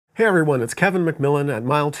Hey everyone, it's Kevin McMillan at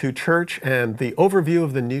Mile 2 Church and the overview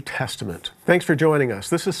of the New Testament. Thanks for joining us.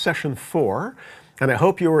 This is session 4, and I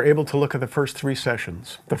hope you were able to look at the first 3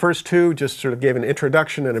 sessions. The first 2 just sort of gave an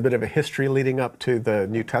introduction and a bit of a history leading up to the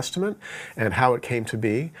New Testament and how it came to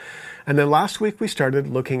be. And then last week we started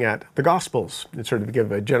looking at the Gospels and sort of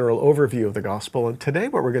give a general overview of the Gospel. And today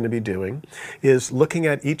what we're going to be doing is looking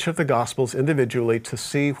at each of the Gospels individually to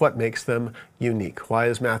see what makes them unique. Why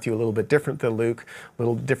is Matthew a little bit different than Luke, a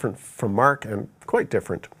little different from Mark, and quite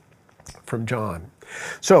different from John?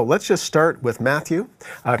 So let's just start with Matthew.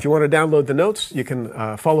 If you want to download the notes, you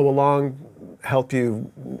can follow along, help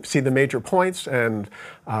you see the major points, and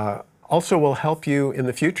also will help you in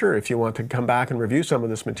the future. If you want to come back and review some of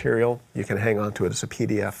this material, you can hang on to it as a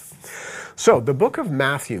PDF. So the book of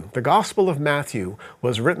Matthew, the Gospel of Matthew,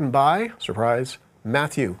 was written by, surprise,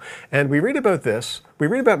 Matthew. And we read about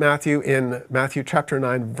Matthew in Matthew chapter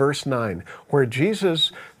 9, verse 9, where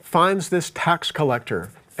Jesus finds this tax collector,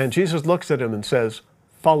 and Jesus looks at him and says,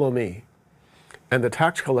 "Follow me." And the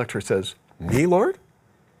tax collector says, "Me, Lord?"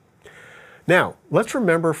 Now, let's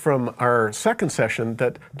remember from our second session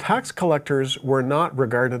that tax collectors were not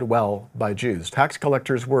regarded well by Jews. Tax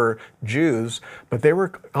collectors were Jews, but they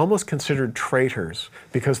were almost considered traitors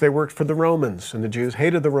because they worked for the Romans, and the Jews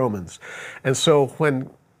hated the Romans. And so when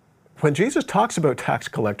Jesus talks about tax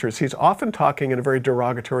collectors, he's often talking in a very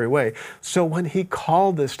derogatory way. So when he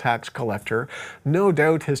called this tax collector, no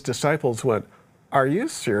doubt his disciples went, "Are you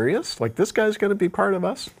serious? Like, this guy's going to be part of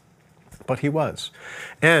us?" But he was.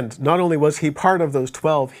 And not only was he part of those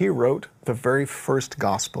 12, he wrote the very first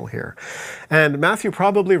gospel here. And Matthew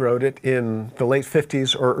probably wrote it in the late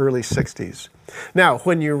 50s or early 60s. Now,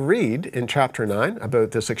 when you read in chapter 9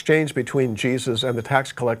 about this exchange between Jesus and the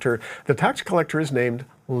tax collector is named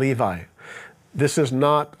Levi. This is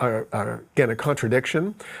not, again, a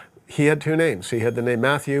contradiction. He had 2 names. He had the name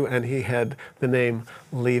Matthew and he had the name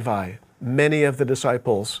Levi. Many of the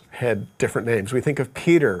disciples had different names. We think of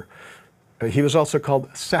Peter. He was also called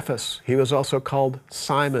Cephas. He was also called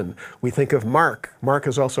Simon. We think of Mark. Mark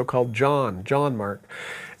is also called John Mark.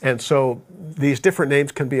 And so these different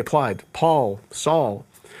names can be applied. Paul, Saul.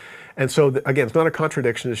 And so, again, it's not a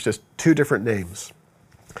contradiction. It's just 2 different names.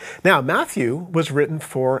 Now, Matthew was written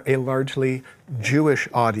for a largely Jewish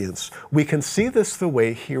audience. We can see this the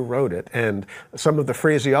way he wrote it, and some of the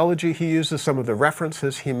phraseology he uses, some of the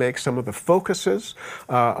references he makes, some of the focuses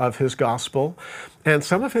of his gospel, and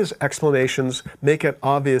some of his explanations make it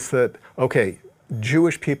obvious that, okay,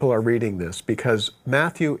 Jewish people are reading this because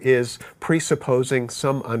Matthew is presupposing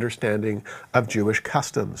some understanding of Jewish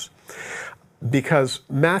customs. Because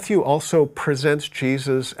Matthew also presents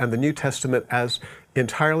Jesus and the New Testament as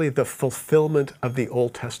entirely the fulfillment of the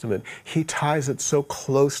Old Testament. He ties it so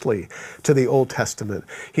closely to the Old Testament.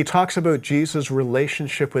 He talks about Jesus'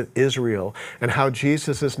 relationship with Israel and how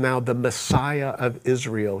Jesus is now the Messiah of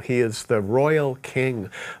Israel. He is the royal king,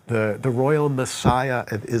 the royal Messiah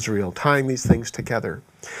of Israel, tying these things together.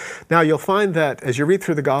 Now, you'll find that as you read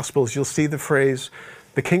through the Gospels, you'll see the phrase,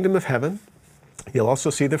 the kingdom of heaven. You'll also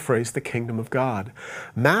see the phrase, the kingdom of God.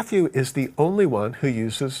 Matthew is the only one who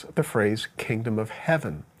uses the phrase, kingdom of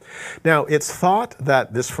heaven. Now, it's thought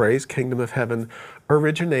that this phrase, kingdom of heaven,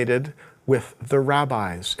 originated with the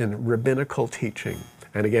rabbis in rabbinical teaching.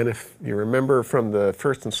 And again, if you remember from the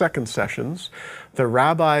first and second sessions, the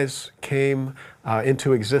rabbis came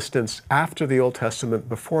into existence after the Old Testament,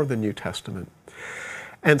 before the New Testament.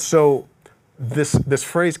 And so this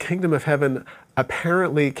phrase, kingdom of heaven,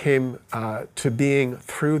 apparently came to being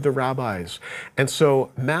through the rabbis. And so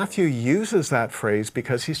Matthew uses that phrase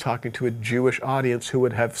because he's talking to a Jewish audience who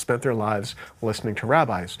would have spent their lives listening to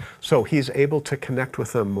rabbis. So he's able to connect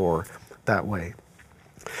with them more that way.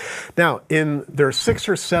 Now, there are 6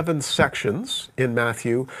 or 7 sections in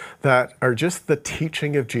Matthew that are just the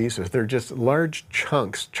teaching of Jesus. They're just large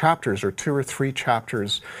chunks, chapters, or 2 or 3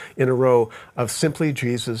 chapters in a row of simply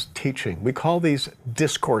Jesus teaching. We call these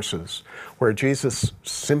discourses, where Jesus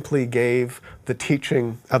simply gave the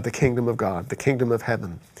teaching of the kingdom of God, the kingdom of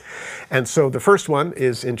heaven. And so the first one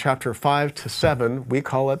is in chapter 5 to 7. We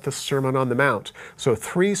call it the Sermon on the Mount. So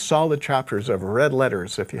 3 solid chapters of red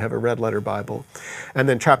letters, if you have a red letter Bible. And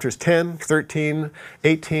then chapters 10, 13,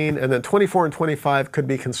 18, and then 24 and 25 could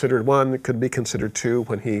be considered 1, it could be considered 2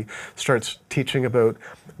 when he starts teaching about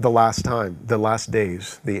the last time, the last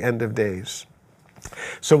days, the end of days.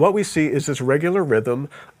 So what we see is this regular rhythm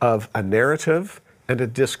of a narrative and a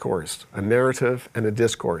discourse, a narrative and a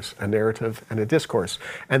discourse, a narrative and a discourse.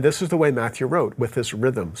 And this is the way Matthew wrote, with this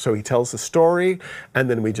rhythm. So he tells the story, and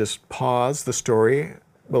then we just pause the story,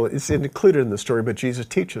 well, it's included in the story, but Jesus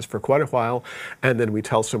teaches for quite a while, and then we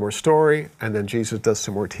tell some more story, and then Jesus does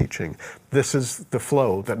some more teaching. This is the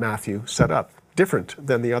flow that Matthew set up, different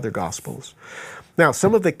than the other Gospels. Now,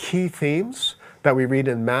 some of the key themes that we read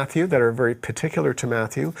in Matthew that are very particular to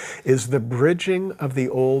Matthew is the bridging of the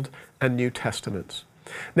Old and New Testaments.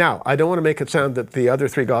 Now, I don't want to make it sound that the other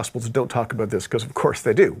three Gospels don't talk about this, because of course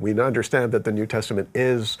they do. We understand that the New Testament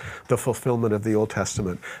is the fulfillment of the Old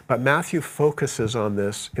Testament. But Matthew focuses on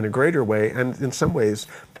this in a greater way, and in some ways,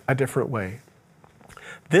 a different way.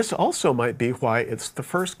 This also might be why it's the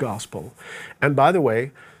first Gospel. And by the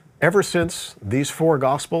way, ever since these four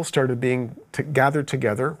Gospels started being gathered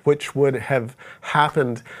together, which would have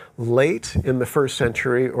happened late in the first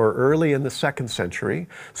century or early in the second century,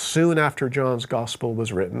 soon after John's Gospel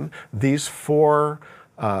was written, these four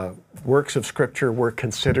works of Scripture were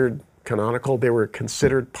considered canonical. They were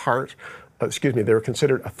considered they were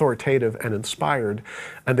considered authoritative and inspired,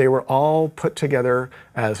 and they were all put together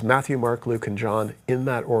as Matthew, Mark, Luke, and John in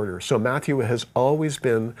that order. So Matthew has always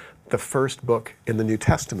been the first book in the New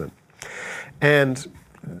Testament. And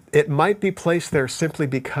it might be placed there simply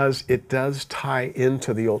because it does tie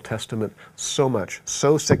into the Old Testament so much,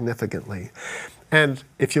 so significantly. And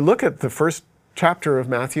if you look at the first chapter of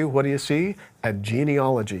Matthew, what do you see? A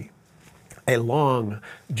genealogy, a long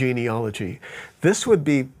genealogy. This would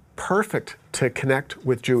be perfect to connect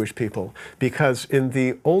with Jewish people, because in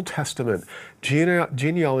the Old Testament,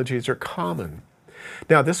 genealogies are common.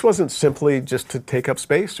 Now, this wasn't simply just to take up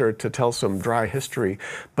space or to tell some dry history,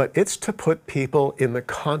 but it's to put people in the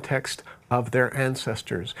context of their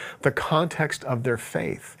ancestors, the context of their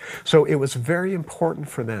faith. So it was very important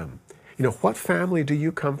for them. You know, what family do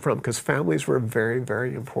you come from? Because families were very,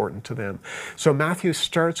 very important to them. So Matthew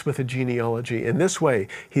starts with a genealogy. In this way,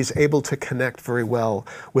 he's able to connect very well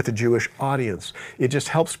with the Jewish audience. It just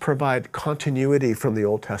helps provide continuity from the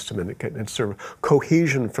Old Testament and sort of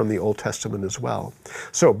cohesion from the Old Testament as well.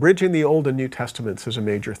 So bridging the Old and New Testaments is a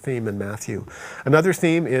major theme in Matthew. Another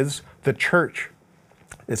theme is the church.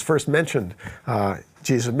 It's first mentioned.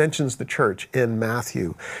 Jesus mentions the church in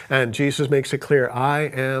Matthew, and Jesus makes it clear, I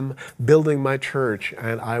am building my church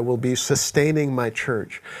and I will be sustaining my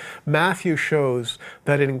church. Matthew shows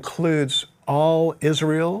that it includes all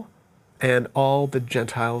Israel and all the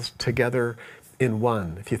Gentiles together in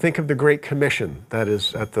one. If you think of the Great Commission, that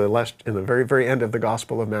is in the very, very end of the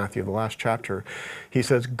Gospel of Matthew, the last chapter, he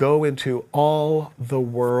says, go into all the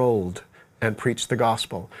world and preach the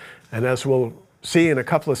gospel. And as we'll see in a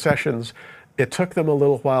couple of sessions, it took them a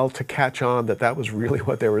little while to catch on that that was really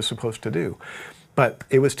what they were supposed to do. But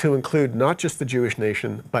it was to include not just the Jewish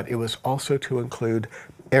nation, but it was also to include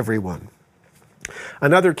everyone.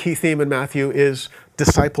 Another key theme in Matthew is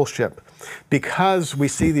discipleship. Because we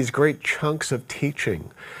see these great chunks of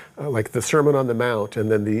teaching, like the Sermon on the Mount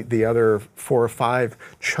and then the other 4 or 5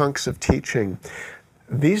 chunks of teaching,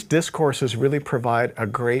 these discourses really provide a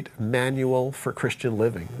great manual for Christian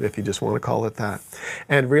living, if you just want to call it that.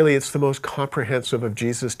 And really, it's the most comprehensive of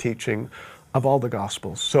Jesus' teaching of all the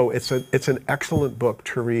Gospels. So it's an excellent book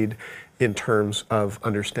to read in terms of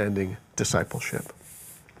understanding discipleship.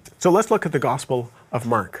 So let's look at the Gospel of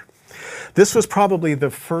Mark. This was probably the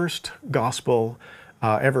first Gospel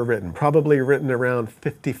ever written, probably written around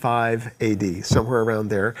 55 AD, somewhere around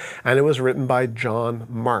there. And it was written by John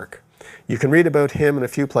Mark. You can read about him in a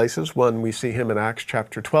few places. One, we see him in Acts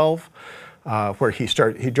chapter 12, where he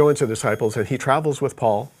joins the disciples and he travels with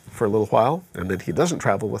Paul for a little while, and then he doesn't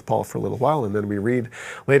travel with Paul for a little while. And then we read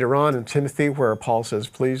later on in Timothy where Paul says,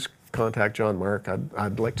 please contact John Mark.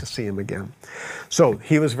 I'd like to see him again. So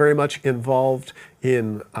he was very much involved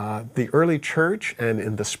in the early church and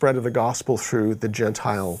in the spread of the gospel through the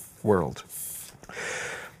Gentile world.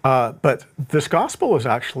 But this gospel was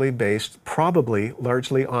actually based probably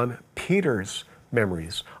largely on Peter's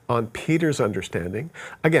memories, on Peter's understanding.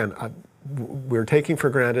 Again, we're taking for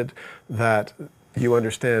granted that you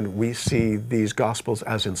understand we see these Gospels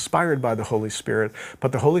as inspired by the Holy Spirit,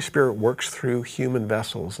 but the Holy Spirit works through human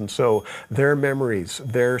vessels. And so their memories,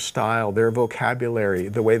 their style, their vocabulary,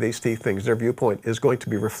 the way they see things, their viewpoint is going to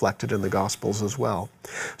be reflected in the Gospels as well.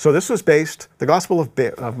 So this was based, the Gospel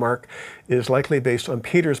of Mark is likely based on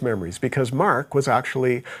Peter's memories, because Mark was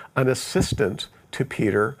actually an assistant to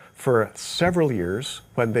Peter for several years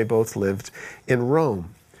when they both lived in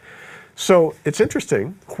Rome. So it's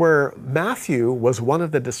interesting, where Matthew was one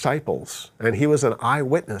of the disciples, and he was an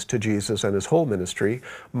eyewitness to Jesus and his whole ministry,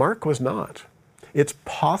 Mark was not. It's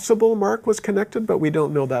possible Mark was connected, but we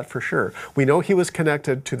don't know that for sure. We know he was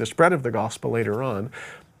connected to the spread of the gospel later on,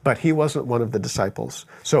 but he wasn't one of the disciples.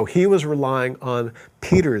 So he was relying on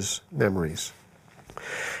Peter's memories.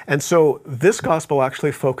 And so this gospel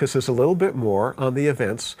actually focuses a little bit more on the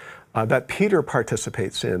events that Peter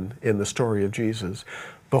participates in the story of Jesus.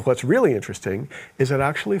 But what's really interesting is it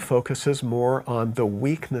actually focuses more on the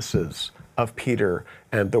weaknesses of Peter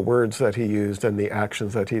and the words that he used and the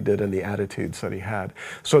actions that he did and the attitudes that he had.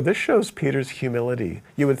 So this shows Peter's humility.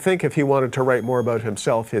 You would think if he wanted to write more about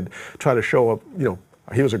himself, he'd try to show up,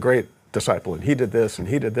 he was a great disciple and he did this and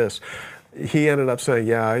he did this. He ended up saying,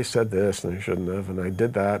 yeah, I said this and I shouldn't have, and I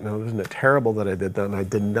did that. No, isn't it terrible that I did that? And I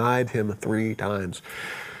denied him 3 times.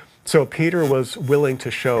 So Peter was willing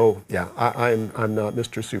to show, I'm not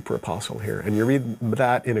Mr. Super Apostle here. And you read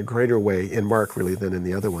that in a greater way in Mark, really, than in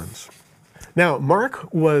the other ones. Now,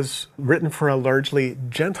 Mark was written for a largely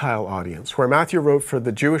Gentile audience. Where Matthew wrote for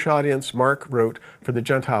the Jewish audience, Mark wrote for the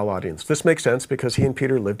Gentile audience. This makes sense because he and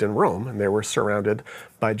Peter lived in Rome and they were surrounded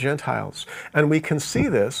by Gentiles. And we can see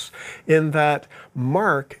this in that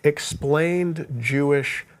Mark explained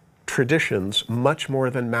Jewish traditions much more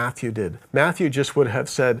than Matthew did. Matthew just would have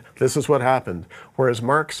said, this is what happened, whereas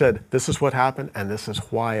Mark said, this is what happened and this is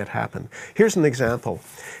why it happened. Here's an example.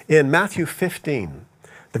 In Matthew 15,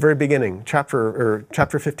 the very beginning, chapter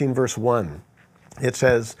 15, verse 1, it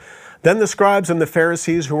says, "Then the scribes and the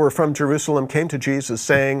Pharisees who were from Jerusalem came to Jesus,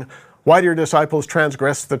 saying, 'Why do your disciples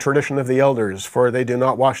transgress the tradition of the elders? For they do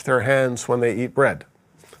not wash their hands when they eat bread.'"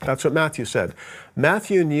 That's what Matthew said.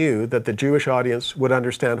 Matthew knew that the Jewish audience would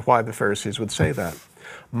understand why the Pharisees would say that.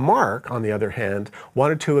 Mark, on the other hand,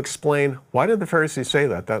 wanted to explain, why did the Pharisees say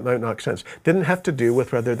that? That might not make sense. Didn't have to do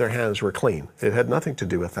with whether their hands were clean. It had nothing to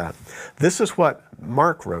do with that. This is what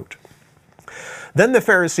Mark wrote. "Then the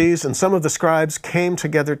Pharisees and some of the scribes came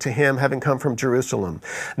together to him, having come from Jerusalem.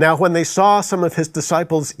 Now when they saw some of his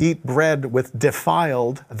disciples eat bread with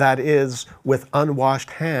defiled, that is, with unwashed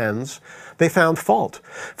hands, they found fault.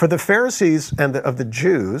 For the Pharisees and of the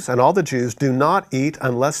Jews, and all the Jews, do not eat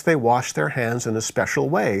unless they wash their hands in a special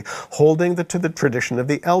way, holding to the tradition of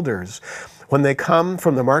the elders. When they come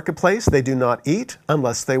from the marketplace, they do not eat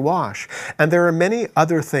unless they wash. And there are many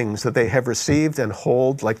other things that they have received and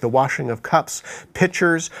hold, like the washing of cups,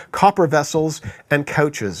 pitchers, copper vessels, and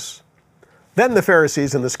couches." Then the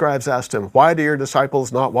Pharisees and the scribes asked him, "Why do your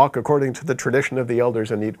disciples not walk according to the tradition of the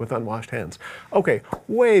elders and eat with unwashed hands?" Okay,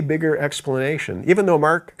 way bigger explanation. Even though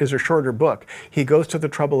Mark is a shorter book, he goes to the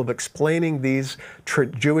trouble of explaining these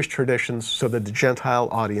Jewish traditions so that the Gentile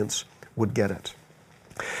audience would get it.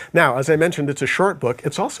 Now, as I mentioned, it's a short book.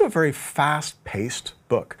 It's also a very fast-paced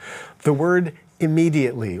book. The word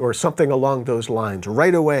immediately, or something along those lines,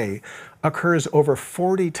 right away, occurs over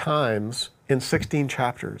 40 times in 16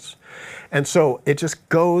 chapters. And so it just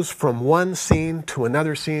goes from one scene to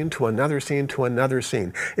another scene to another scene to another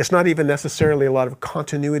scene. It's not even necessarily a lot of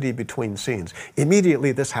continuity between scenes.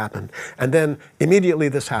 Immediately this happened, and then immediately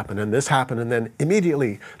this happened, and this happened, and then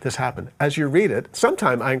immediately this happened. As you read it,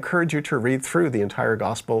 sometime I encourage you to read through the entire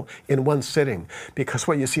gospel in one sitting, because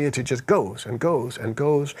what you see is it just goes and goes and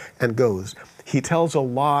goes and goes. He tells a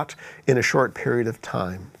lot in a short period of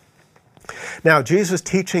time. Now, Jesus'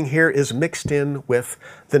 teaching here is mixed in with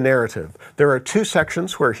the narrative. There are 2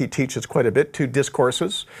 sections where he teaches quite a bit, 2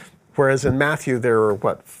 discourses, whereas in Matthew there are,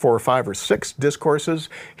 4 or 5 or 6 discourses.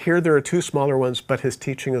 Here there are 2 smaller ones, but his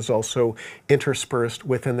teaching is also interspersed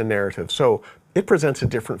within the narrative. So it presents a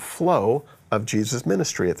different flow of Jesus'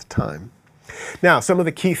 ministry at the time. Now, some of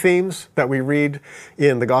the key themes that we read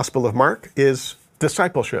in the Gospel of Mark is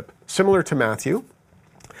discipleship, similar to Matthew.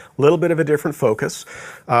 A little bit of a different focus.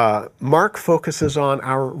 Mark focuses on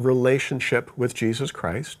our relationship with Jesus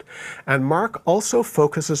Christ. And Mark also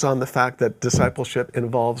focuses on the fact that discipleship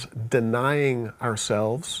involves denying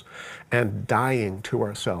ourselves and dying to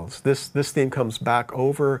ourselves. This theme comes back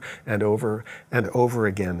over and over and over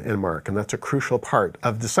again in Mark, and that's a crucial part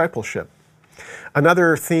of discipleship.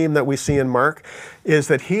 Another theme that we see in Mark is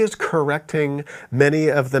that he is correcting many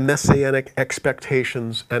of the messianic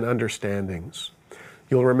expectations and understandings.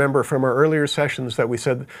 You'll remember from our earlier sessions that we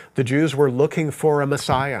said the Jews were looking for a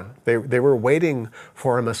Messiah. They were waiting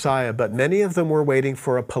for a Messiah, but many of them were waiting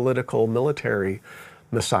for a political, military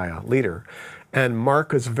Messiah, leader. And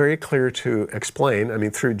Mark is very clear to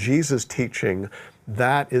explain, through Jesus' teaching,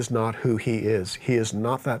 that is not who he is. He is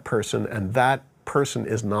not that person, and that person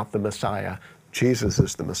is not the Messiah. Jesus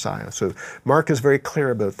is the Messiah. So Mark is very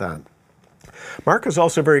clear about that. Mark is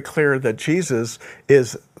also very clear that Jesus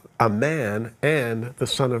is a man and the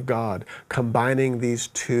Son of God, combining these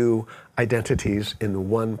 2 identities in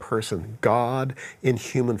one person, God in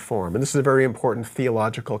human form. And this is a very important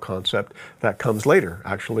theological concept that comes later,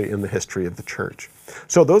 actually, in the history of the church.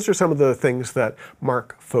 So those are some of the things that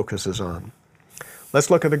Mark focuses on.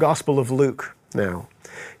 Let's look at the Gospel of Luke now.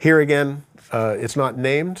 Here again, it's not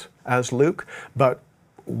named as Luke, but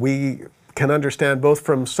we can understand both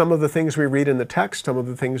from some of the things we read in the text, some of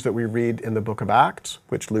the things that we read in the book of Acts,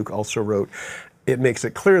 which Luke also wrote. It makes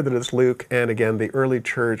it clear that it's Luke, and again, the early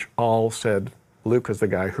church all said, Luke is the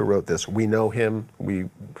guy who wrote this. We know him.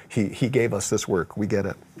 He gave us this work. We get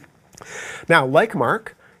it. Now, like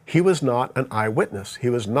Mark, he was not an eyewitness. He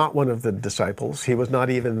was not one of the disciples. He was not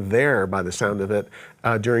even there, by the sound of it,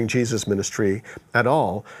 during Jesus' ministry at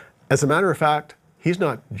all. As a matter of fact, he's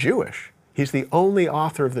not Jewish. He's the only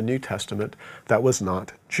author of the New Testament that was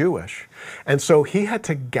not Jewish. And so he had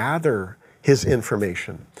to gather his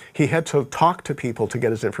information. He had to talk to people to get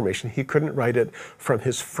his information. He couldn't write it from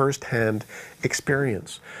his firsthand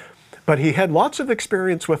experience. But he had lots of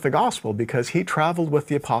experience with the gospel because he traveled with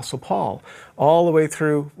the Apostle Paul all the way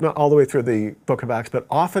through, not all the way through the book of Acts, but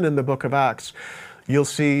often in the book of Acts, you'll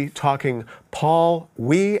see talking, Paul,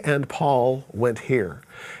 we and Paul went here.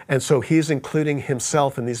 And so he's including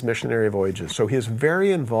himself in these missionary voyages. So he is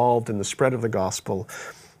very involved in the spread of the gospel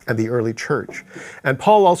and the early church. And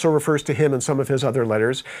Paul also refers to him in some of his other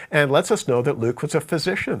letters and lets us know that Luke was a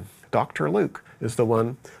physician. Dr. Luke is the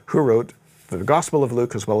one who wrote the Gospel of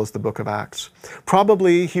Luke as well as the book of Acts.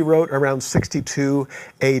 Probably he wrote around 62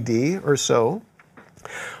 AD or so.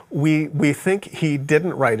 We think he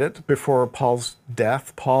didn't write it before Paul's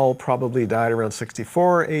death. Paul probably died around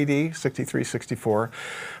 64 AD, 63, 64.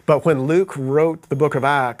 But when Luke wrote the book of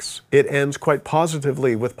Acts, it ends quite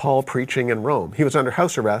positively with Paul preaching in Rome. He was under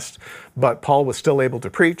house arrest, but Paul was still able to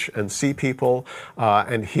preach and see people,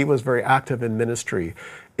 and he was very active in ministry.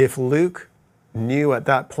 If Luke knew at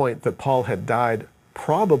that point that Paul had died,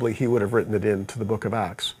 probably he would have written it into the book of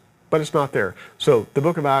Acts. But it's not there. So the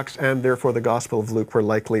book of Acts and therefore the Gospel of Luke were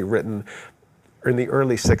likely written in the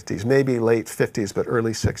early 60s, maybe late 50s, but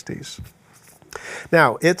early 60s.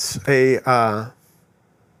 Now,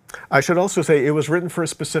 I should also say it was written for a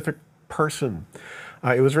specific person.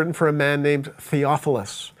 It was written for a man named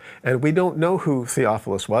Theophilus. And we don't know who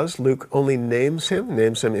Theophilus was. Luke only names him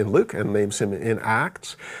in Luke and names him in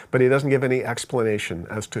Acts, but he doesn't give any explanation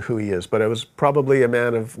as to who he is. But it was probably a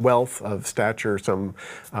man of wealth, of stature, some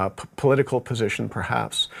political position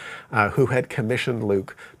perhaps, who had commissioned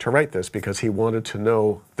Luke to write this because he wanted to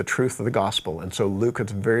know the truth of the gospel. And so Luke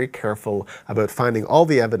is very careful about finding all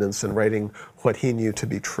the evidence and writing what he knew to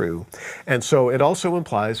be true. And so it also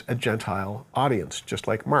implies a Gentile audience, just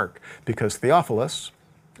like Mark, because Theophilus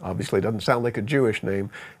obviously doesn't sound like a Jewish name,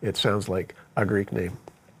 it sounds like a Greek name.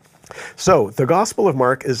 So the Gospel of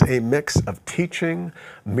Mark is a mix of teaching,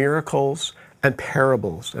 miracles, and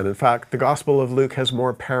parables. And in fact, the Gospel of Luke has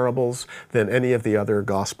more parables than any of the other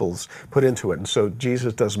Gospels put into it. And so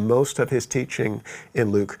Jesus does most of his teaching in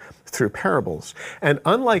Luke through parables. And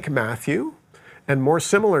unlike Matthew, and more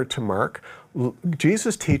similar to Mark,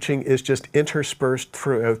 Jesus' teaching is just interspersed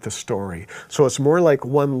throughout the story. So it's more like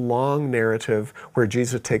one long narrative where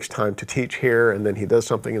Jesus takes time to teach here, and then he does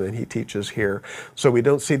something, and then he teaches here. So we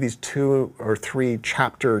don't see these 2 or 3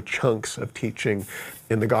 chapter chunks of teaching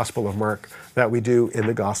in the Gospel of Mark that we do in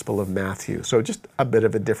the Gospel of Matthew. So just a bit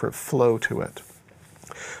of a different flow to it.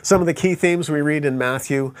 Some of the key themes we read in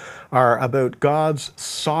Matthew are about God's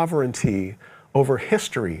sovereignty over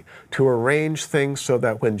history to arrange things so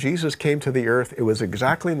that when Jesus came to the earth, it was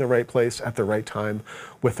exactly in the right place at the right time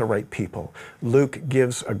with the right people. Luke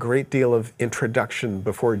gives a great deal of introduction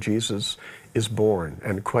before Jesus is born,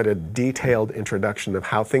 and quite a detailed introduction of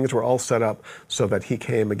how things were all set up so that he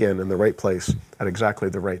came again in the right place at exactly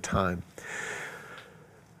the right time.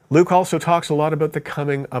 Luke also talks a lot about the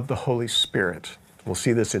coming of the Holy Spirit. We'll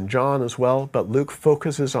see this in John as well, but Luke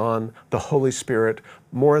focuses on the Holy Spirit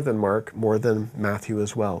more than Mark, more than Matthew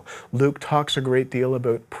as well. Luke talks a great deal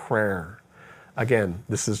about prayer. Again,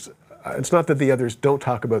 it's not that the others don't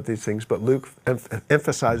talk about these things, but Luke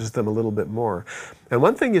emphasizes them a little bit more. And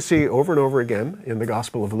one thing you see over and over again in the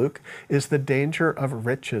Gospel of Luke is the danger of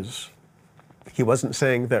riches. He wasn't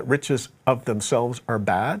saying that riches of themselves are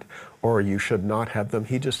bad or you should not have them.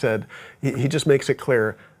 He just said, he just makes it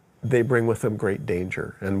clear they bring with them great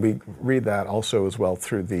danger. And we read that also as well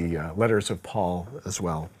through the letters of Paul as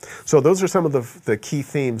well. So those are some of the key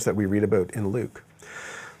themes that we read about in Luke.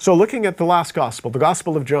 So looking at the last gospel, the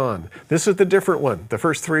Gospel of John, this is the different one. The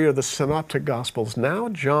first 3 are the synoptic gospels. Now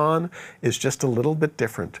John is just a little bit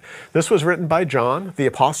different. This was written by John, the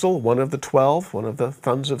apostle, one of the 12, one of the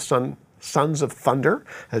sons of thunder,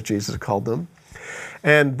 as Jesus called them.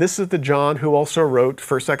 And this is the John who also wrote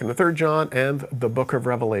 1st, 2nd, and 3rd John and the book of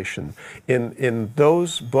Revelation. In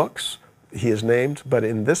those books, he is named, but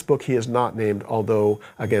in this book he is not named, although,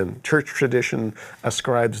 again, church tradition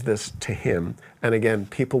ascribes this to him. And again,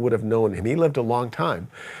 people would have known him. He lived a long time.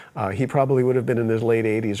 He probably would have been in his late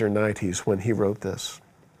 80s or 90s when he wrote this.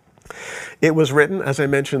 It was written, as I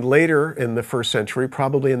mentioned, later in the first century,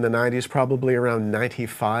 probably in the 90s, probably around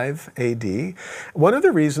 95 AD. One of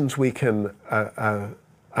the reasons we can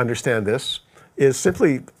understand this is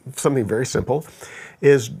simply something very simple,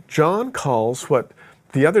 is John calls what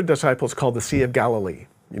the other disciples called the Sea of Galilee.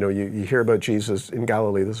 You know, you hear about Jesus in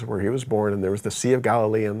Galilee. This is where he was born, and there was the Sea of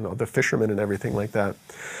Galilee and the fishermen and everything like that.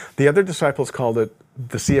 The other disciples called it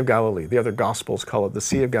the Sea of Galilee. The other Gospels call it the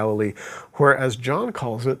Sea of Galilee, whereas John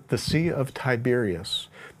calls it the Sea of Tiberias,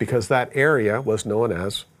 because that area was known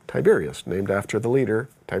as Tiberias, named after the leader,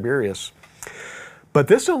 Tiberius. But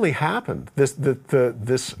this only happened,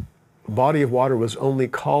 this body of water was only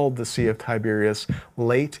called the Sea of Tiberias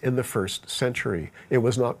late in the first century. It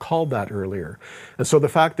was not called that earlier. And so the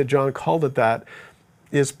fact that John called it that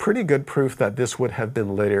is pretty good proof that this would have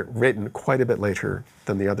been later written quite a bit later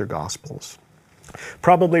than the other Gospels.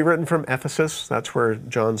 Probably written from Ephesus. That's where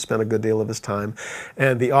John spent a good deal of his time.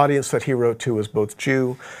 And the audience that he wrote to was both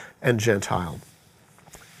Jew and Gentile.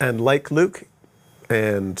 And like Luke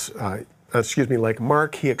and like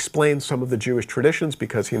Mark, he explains some of the Jewish traditions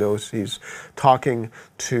because he knows he's talking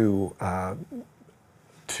to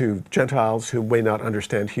Gentiles who may not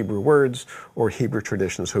understand Hebrew words or Hebrew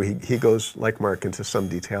traditions. So he goes, like Mark, into some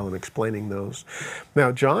detail in explaining those.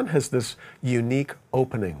 Now, John has this unique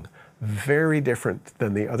opening, very different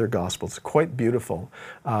than the other Gospels, quite beautiful,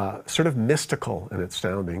 sort of mystical in its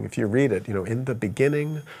sounding. If you read it, in the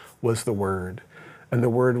beginning was the Word, and the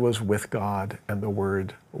Word was with God, and the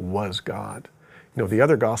Word was God. The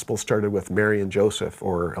other Gospels started with Mary and Joseph,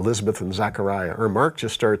 or Elizabeth and Zachariah, or Mark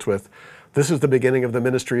just starts with, this is the beginning of the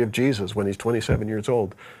ministry of Jesus when he's 27 years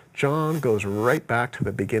old. John goes right back to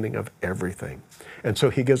the beginning of everything. And so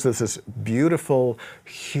he gives us this beautiful,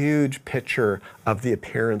 huge picture of the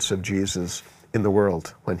appearance of Jesus in the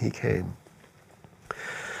world when he came.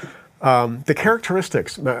 The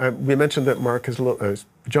characteristics, we mentioned that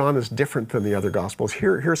John is different than the other Gospels.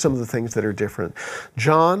 Here are some of the things that are different.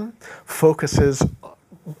 John focuses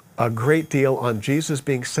a great deal on Jesus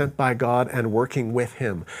being sent by God and working with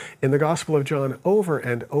him. In the Gospel of John, over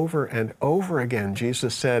and over and over again,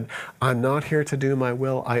 Jesus said, I'm not here to do my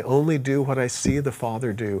will. I only do what I see the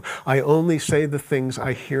Father do. I only say the things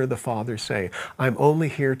I hear the Father say. I'm only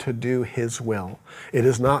here to do his will. It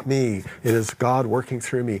is not me. It is God working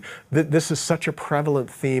through me. This is such a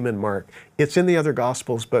prevalent theme in Mark. It's in the other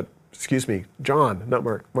Gospels, but John, not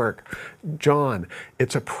Mark, John.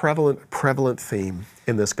 It's a prevalent theme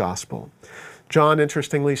in this gospel. John,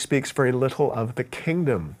 interestingly, speaks very little of the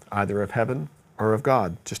kingdom, either of heaven or of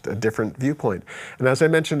God, just a different viewpoint. And as I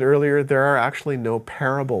mentioned earlier, there are actually no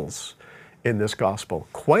parables in this gospel.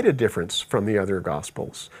 Quite a difference from the other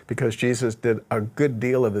gospels, because Jesus did a good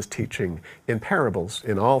deal of his teaching in parables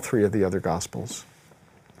in all three of the other gospels.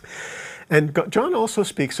 And John also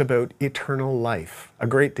speaks about eternal life a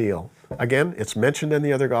great deal. Again, it's mentioned in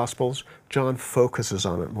the other Gospels. John focuses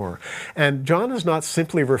on it more. And John is not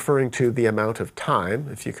simply referring to the amount of time,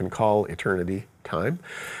 if you can call eternity time.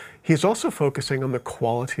 He's also focusing on the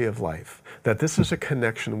quality of life, that this is a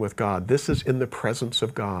connection with God. This is in the presence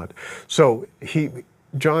of God. So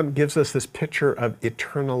John gives us this picture of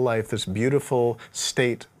eternal life, this beautiful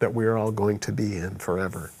state that we're all going to be in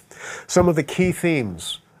forever. Some of the key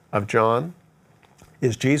themes of John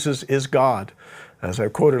is Jesus is God. As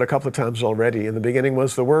I've quoted a couple of times already, in the beginning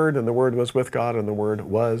was the Word, and the Word was with God, and the Word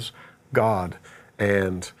was God.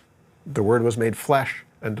 And the Word was made flesh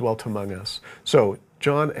and dwelt among us. So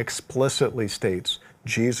John explicitly states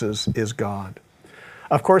Jesus is God.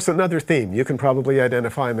 Of course, another theme you can probably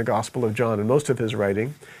identify in the Gospel of John and most of his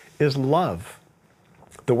writing is love.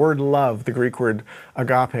 The word love, the Greek word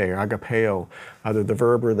agape or agapeo, either the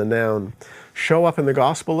verb or the noun, show up in the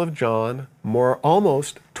Gospel of John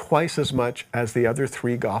almost twice as much as the other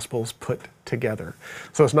three Gospels put together.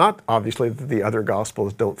 So it's not obviously that the other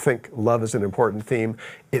Gospels don't think love is an important theme.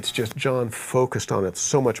 It's just John focused on it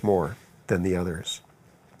so much more than the others.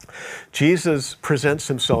 Jesus presents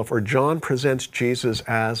himself, or John presents Jesus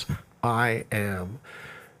as I am.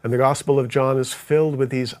 And the Gospel of John is filled with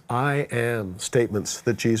these I am statements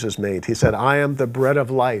that Jesus made. He said, I am the bread of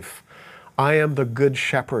life. I am the good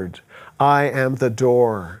shepherd. I am the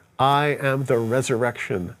door. I am the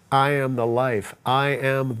resurrection. I am the life. I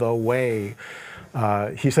am the way.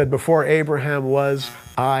 He said, before Abraham was,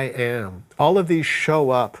 I am. All of these show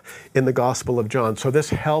up in the Gospel of John. So this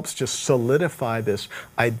helps just solidify this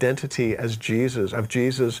identity as Jesus, of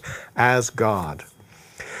Jesus as God.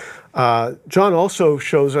 John also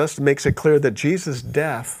shows us, makes it clear that Jesus'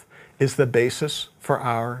 death is the basis for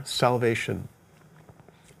our salvation.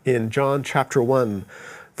 In John chapter 1,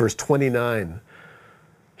 verse 29,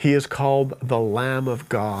 he is called the Lamb of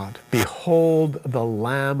God. Behold, the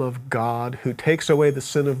Lamb of God who takes away the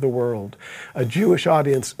sin of the world. A Jewish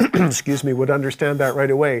audience, would understand that right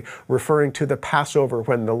away, referring to the Passover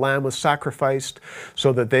when the lamb was sacrificed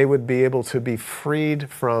so that they would be able to be freed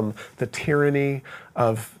from the tyranny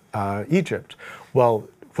of Egypt. Well,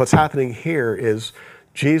 what's happening here is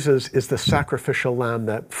Jesus is the sacrificial lamb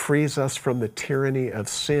that frees us from the tyranny of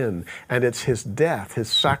sin. And it's his death, his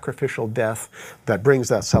sacrificial death, that brings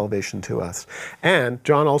that salvation to us. And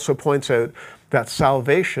John also points out that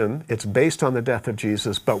salvation, it's based on the death of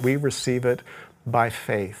Jesus, but we receive it by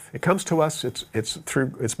faith. It comes to us,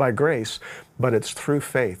 it's by grace, but it's through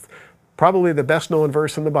faith. Probably the best known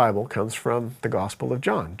verse in the Bible comes from the Gospel of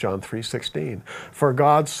John, John 3:16. For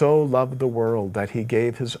God so loved the world that he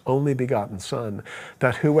gave his only begotten Son,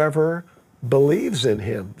 that whoever believes in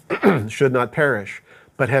him should not perish,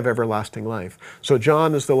 but have everlasting life. So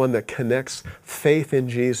John is the one that connects faith in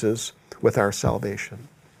Jesus with our salvation.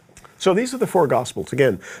 So these are the four Gospels.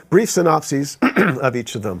 Again, brief synopses of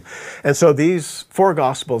each of them. And so these four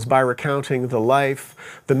Gospels, by recounting the life,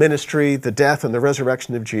 the ministry, the death, and the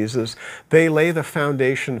resurrection of Jesus, they lay the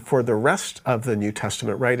foundation for the rest of the New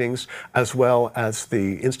Testament writings, as well as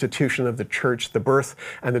the institution of the church, the birth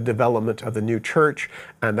and the development of the new church.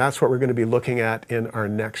 And that's what we're going to be looking at in our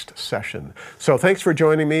next session. So thanks for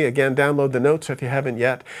joining me. Again, download the notes if you haven't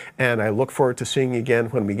yet. And I look forward to seeing you again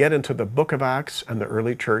when we get into the book of Acts and the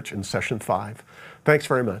early church in Session 5. Thanks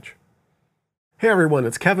very much. Hey everyone,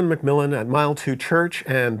 it's Kevin McMillan at Mile 2 Church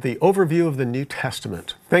and the overview of the New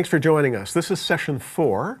Testament. Thanks for joining us. This is Session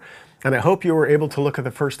 4, and I hope you were able to look at the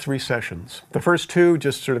first 3 sessions. The first 2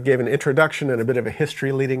 just sort of gave an introduction and a bit of a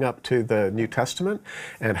history leading up to the New Testament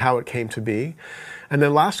and how it came to be. And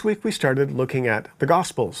then last week we started looking at the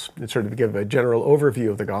Gospels and sort of give a general overview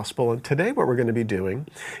of the Gospel. And today what we're going to be doing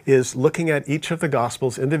is looking at each of the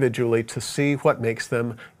Gospels individually to see what makes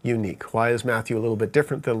them unique. Why is Matthew a little bit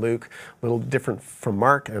different than Luke, a little different from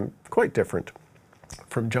Mark, and quite different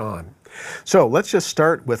from John? So let's just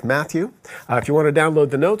start with Matthew. If you want to download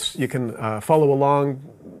the notes, you can follow along,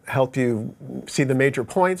 help you see the major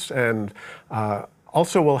points, and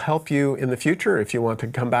also will help you in the future. If you want to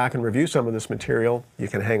come back and review some of this material, you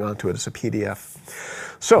can hang on to it as a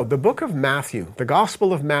PDF. So the book of Matthew, the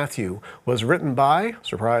Gospel of Matthew, was written by,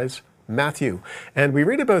 surprise, Matthew. And we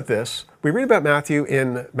read about this. We read about Matthew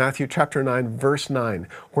in Matthew chapter 9, verse 9,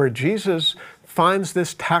 where Jesus finds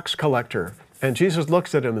this tax collector. And Jesus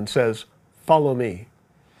looks at him and says, "Follow me."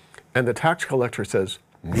 And the tax collector says,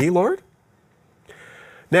 "Me, Lord?"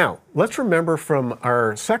 Now, let's remember from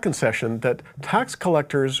our second session that tax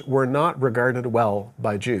collectors were not regarded well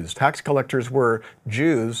by Jews. Tax collectors were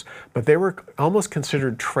Jews, but they were almost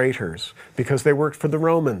considered traitors because they worked for the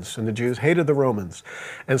Romans, and the Jews hated the Romans.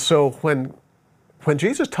 And so when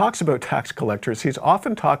Jesus talks about tax collectors, he's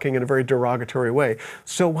often talking in a very derogatory way.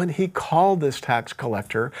 So when he called this tax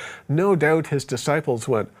collector, no doubt his disciples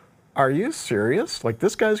went, "Are you serious? Like,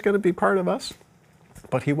 this guy's going to be part of us?"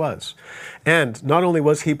 But he was. And not only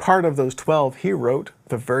was he part of those 12, he wrote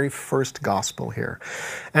the very first gospel here.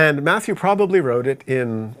 And Matthew probably wrote it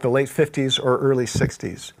in the late 50s or early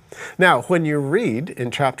 60s. Now, when you read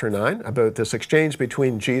in chapter 9 about this exchange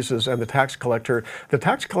between Jesus and the tax collector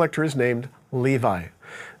is named Levi.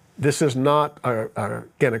 This is not,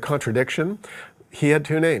 again, a contradiction. He had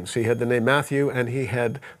 2 names. He had the name Matthew and he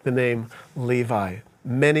had the name Levi.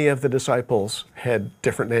 Many of the disciples had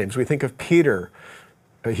different names. We think of Peter.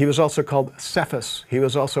 He was also called Cephas. He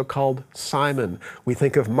was also called Simon. We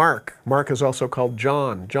think of Mark. Mark is also called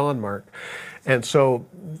John, John Mark. And so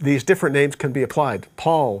these different names can be applied.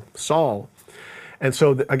 Paul, Saul. And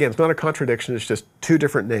so, again, it's not a contradiction. It's just 2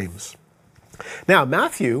 different names. Now,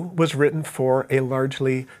 Matthew was written for a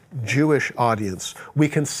largely Jewish audience. We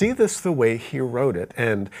can see this the way he wrote it,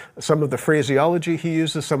 and some of the phraseology he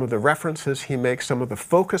uses, some of the references he makes, some of the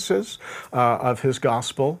focuses of his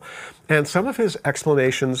gospel, and some of his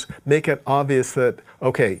explanations make it obvious that,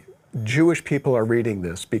 okay, Jewish people are reading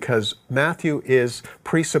this because Matthew is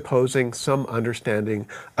presupposing some understanding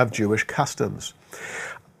of Jewish customs.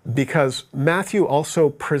 Because Matthew also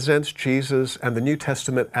presents Jesus and the New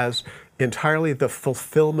Testament as entirely the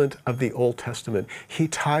fulfillment of the Old Testament. He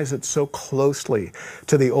ties it so closely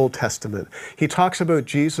to the Old Testament. He talks about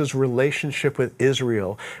Jesus' relationship with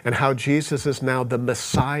Israel and how Jesus is now the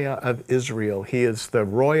Messiah of Israel. He is the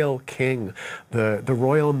royal king, the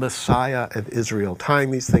royal Messiah of Israel,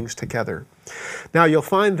 tying these things together. Now, you'll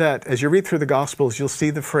find that as you read through the Gospels, you'll see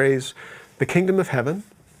the phrase, the kingdom of heaven.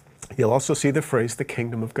 You'll also see the phrase, the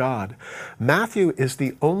kingdom of God. Matthew is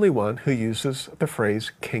the only one who uses the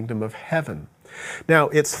phrase, kingdom of heaven. Now,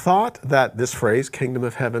 it's thought that this phrase, kingdom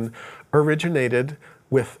of heaven, originated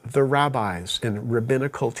with the rabbis in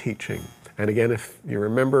rabbinical teaching. And again, if you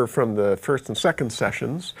remember from the first and second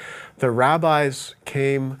sessions, the rabbis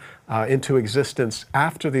came into existence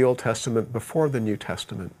after the Old Testament, before the New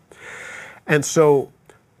Testament. And so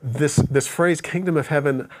this phrase, kingdom of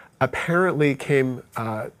heaven, apparently came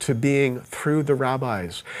to being through the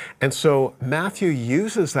rabbis. And so Matthew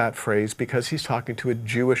uses that phrase because he's talking to a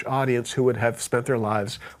Jewish audience who would have spent their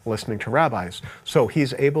lives listening to rabbis. So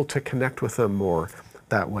he's able to connect with them more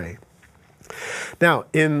that way. Now,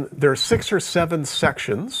 there are 6 or 7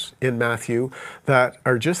 sections in Matthew that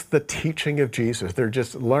are just the teaching of Jesus. They're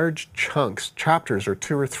just large chunks, chapters, or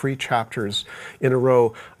 2 or 3 chapters in a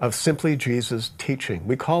row of simply Jesus teaching.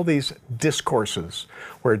 We call these discourses,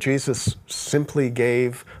 where Jesus simply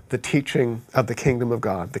gave the teaching of the kingdom of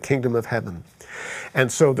God, the kingdom of heaven.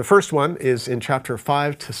 And so the first one is in chapter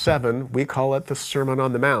 5 to 7. We call it the Sermon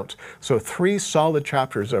on the Mount. So 3 solid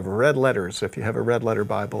chapters of red letters, if you have a red letter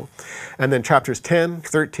Bible. And then chapters 10,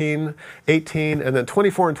 13, 18, and then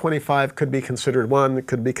 24 and 25 could be considered 1,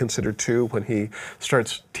 could be considered 2 when he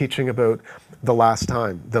starts teaching about the last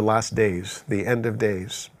time, the last days, the end of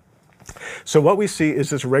days. So what we see is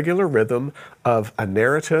this regular rhythm of a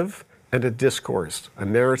narrative and a discourse, a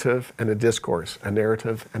narrative and a discourse, a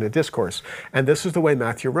narrative and a discourse. And this is the way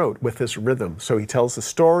Matthew wrote, with this rhythm. So he tells the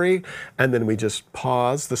story, and then we just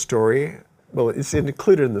pause the story. Well, it's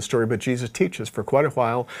included in the story, but Jesus teaches for quite a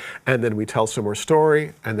while, and then we tell some more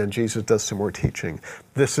story, and then Jesus does some more teaching.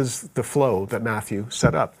 This is the flow that Matthew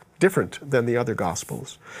set up, different than the other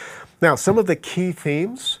Gospels. Now, some of the key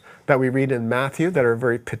themes that we read in Matthew that are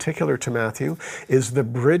very particular to Matthew is the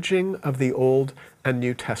bridging of the Old and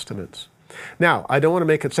New Testaments. Now, I don't want to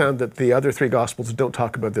make it sound that the other 3 Gospels don't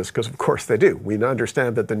talk about this, because of course they do. We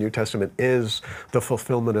understand that the New Testament is the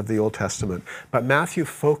fulfillment of the Old Testament. But Matthew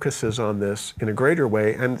focuses on this in a greater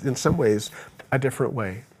way, and in some ways, a different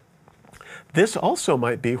way. This also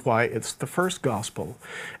might be why it's the first Gospel.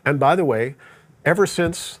 And by the way, ever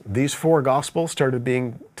since these 4 Gospels started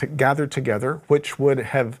being gathered together, which would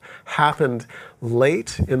have happened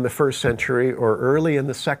late in the 1st century or early in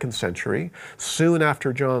the 2nd century, soon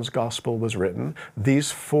after John's Gospel was written, these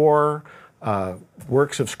 4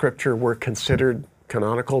 works of Scripture were considered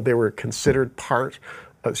canonical. They were considered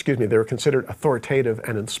they were considered authoritative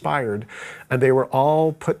and inspired, and they were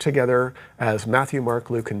all put together as Matthew, Mark,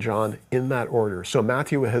 Luke, and John in that order. So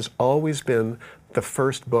Matthew has always been the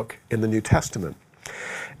first book in the New Testament.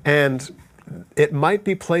 And it might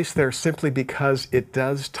be placed there simply because it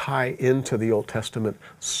does tie into the Old Testament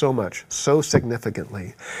so much, so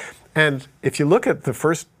significantly. And if you look at the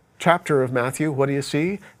first chapter of Matthew, what do you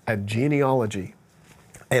see? A genealogy,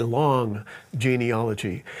 a long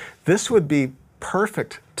genealogy. This would be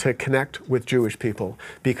perfect to connect with Jewish people,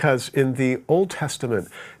 because in the Old Testament,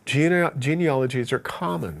 genealogies are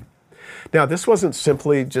common. Now, this wasn't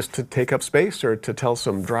simply just to take up space or to tell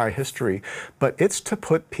some dry history, but it's to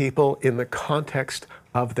put people in the context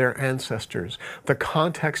of their ancestors, the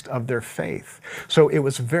context of their faith. So it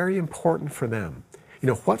was very important for them. You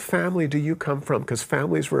know, what family do you come from? Because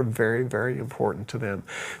families were very, very important to them.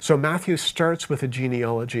 So Matthew starts with a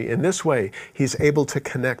genealogy. In this way, he's able to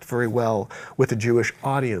connect very well with the Jewish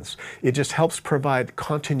audience. It just helps provide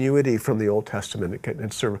continuity from the Old Testament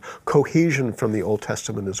and sort of cohesion from the Old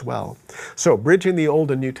Testament as well. So bridging the Old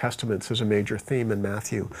and New Testaments is a major theme in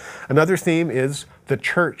Matthew. Another theme is the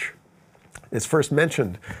church. It's first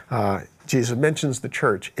mentioned. Jesus mentions the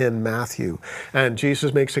church in Matthew, and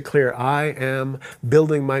Jesus makes it clear, I am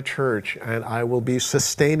building my church and I will be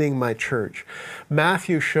sustaining my church.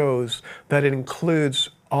 Matthew shows that it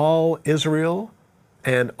includes all Israel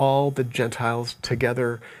and all the Gentiles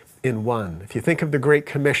together in one. If you think of the Great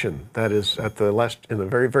Commission, that is in the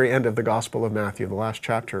very, very end of the Gospel of Matthew, the last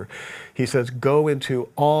chapter, he says, go into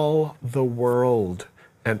all the world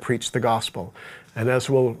and preach the gospel. And as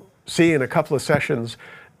we'll see in a couple of sessions,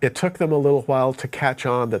 it took them a little while to catch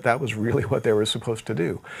on that that was really what they were supposed to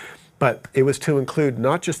do. But it was to include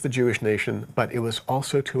not just the Jewish nation, but it was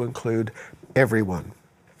also to include everyone.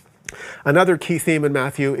 Another key theme in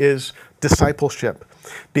Matthew is discipleship.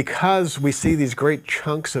 because we see these great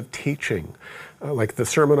chunks of teaching, like the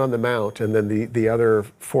Sermon on the Mount and then the other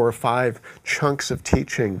 4 or 5 chunks of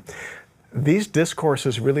teaching, these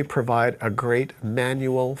discourses really provide a great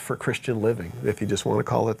manual for Christian living, if you just want to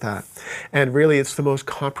call it that. And really, it's the most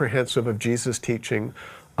comprehensive of Jesus' teaching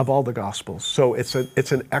of all the Gospels. So it's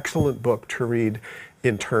an excellent book to read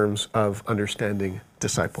in terms of understanding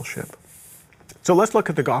discipleship. So let's look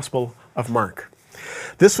at the Gospel of Mark.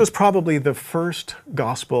 This was probably the first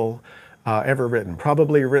Gospel ever written,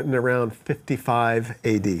 probably written around 55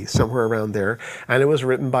 AD, somewhere around there, and it was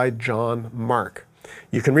written by John Mark.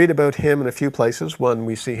 You can read about him in a few places. One,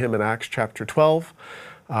 we see him in Acts chapter 12,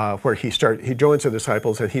 where he joins the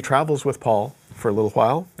disciples and he travels with Paul for a little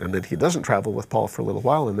while, and then he doesn't travel with Paul for a little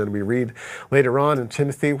while, and then we read later on in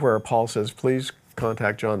Timothy where Paul says, please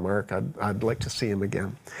contact John Mark, I'd like to see him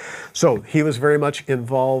again. So he was very much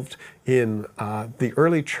involved in the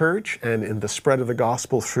early church and in the spread of the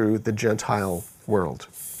gospel through the Gentile world.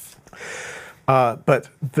 But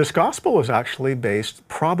this gospel was actually based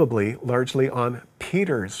probably largely on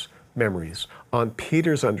Peter's memories, on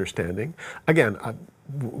Peter's understanding. Again,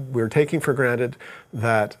 we're taking for granted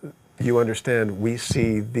that you understand we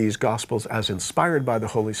see these Gospels as inspired by the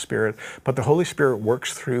Holy Spirit, but the Holy Spirit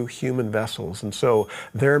works through human vessels. And so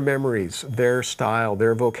their memories, their style,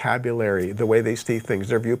 their vocabulary, the way they see things,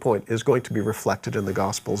 their viewpoint is going to be reflected in the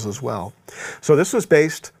Gospels as well. So this was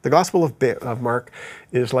based, the Gospel of Mark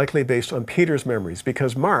is likely based on Peter's memories,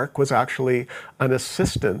 because Mark was actually an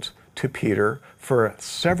assistant to Peter for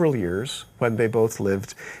several years when they both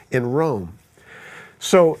lived in Rome.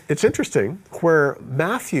 So it's interesting, where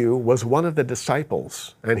Matthew was one of the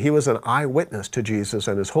disciples, and he was an eyewitness to Jesus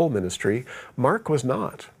and his whole ministry, Mark was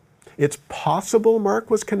not. It's possible Mark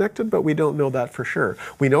was connected, but we don't know that for sure.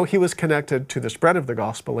 We know he was connected to the spread of the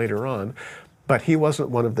gospel later on, but he wasn't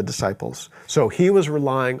one of the disciples. So he was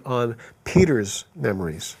relying on Peter's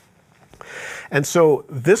memories. And so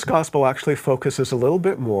this gospel actually focuses a little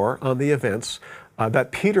bit more on the events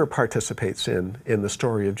that Peter participates in the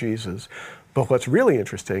story of Jesus. But what's really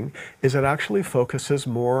interesting is it actually focuses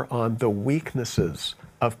more on the weaknesses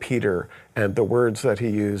of Peter and the words that he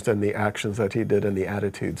used and the actions that he did and the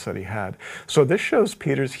attitudes that he had. So this shows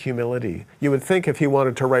Peter's humility. You would think if he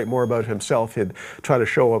wanted to write more about himself, he'd try to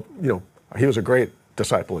show up, he was a great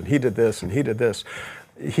disciple and he did this and he did this.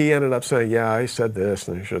 He ended up saying, yeah, I said this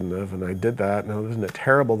and I shouldn't have, and I did that. No, isn't it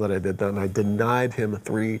terrible that I did that? And I denied him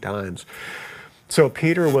 3 times. So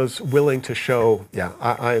Peter was willing to show,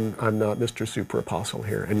 I'm not Mr. Super Apostle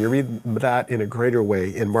here. And you read that in a greater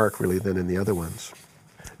way in Mark, really, than in the other ones.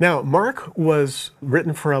 Now, Mark was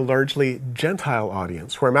written for a largely Gentile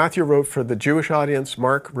audience. Where Matthew wrote for the Jewish audience,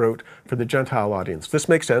 Mark wrote for the Gentile audience. This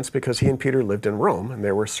makes sense because he and Peter lived in Rome, and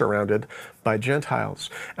they were surrounded by Gentiles.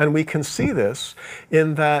 And we can see this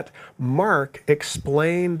in that Mark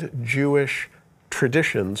explained Jewish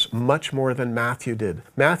traditions much more than Matthew did.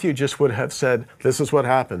 Matthew just would have said, this is what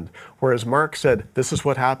happened, whereas Mark said, this is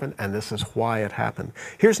what happened and this is why it happened.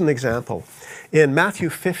 Here's an example. In Matthew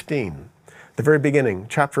 15, the very beginning,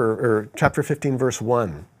 chapter 15, verse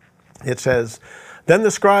 1, it says, then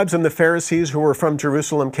the scribes and the Pharisees who were from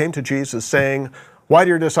Jerusalem came to Jesus, saying, why do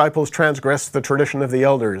your disciples transgress the tradition of the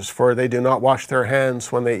elders, for they do not wash their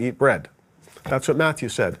hands when they eat bread? That's what Matthew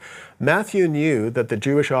said. Matthew knew that the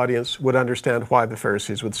Jewish audience would understand why the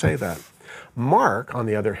Pharisees would say that. Mark, on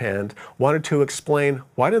the other hand, wanted to explain,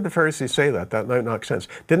 why did the Pharisees say that? That might not make sense.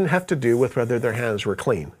 Didn't have to do with whether their hands were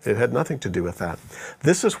clean. It had nothing to do with that.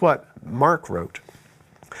 This is what Mark wrote.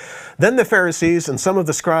 Then the Pharisees and some of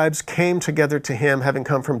the scribes came together to him, having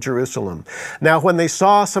come from Jerusalem. Now, when they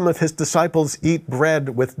saw some of his disciples eat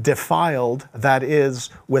bread with defiled, that is,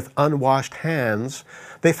 with unwashed hands,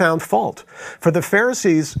 they found fault. For the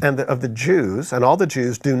Pharisees of the Jews, and all the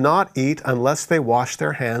Jews, do not eat unless they wash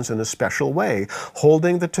their hands in a special way,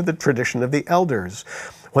 holding to the tradition of the elders.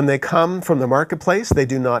 When they come from the marketplace, they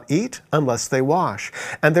do not eat unless they wash.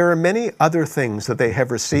 And there are many other things that they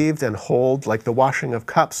have received and hold, like the washing of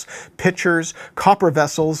cups, pitchers, copper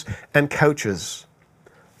vessels, and couches.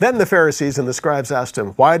 Then the Pharisees and the scribes asked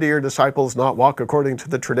him, why do your disciples not walk according to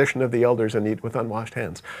the tradition of the elders and eat with unwashed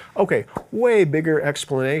hands? Okay, way bigger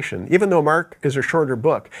explanation. Even though Mark is a shorter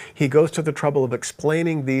book, he goes to the trouble of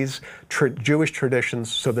explaining these Jewish traditions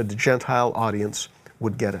so that the Gentile audience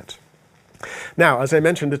would get it. Now, as I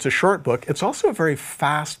mentioned, it's a short book. It's also a very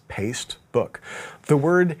fast-paced book. The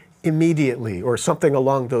word immediately, or something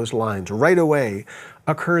along those lines, right away,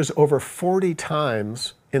 occurs over 40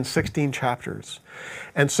 times in 16 chapters.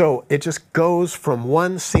 And so it just goes from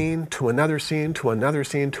one scene to another scene to another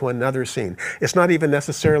scene to another scene. It's not even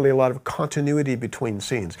necessarily a lot of continuity between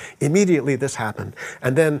scenes. Immediately this happened,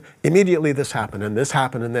 and then immediately this happened, and this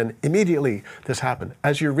happened, and then immediately this happened.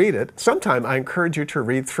 As you read it, sometime I encourage you to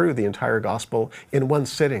read through the entire gospel in one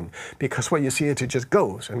sitting, because what you see is it just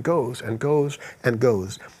goes and goes and goes and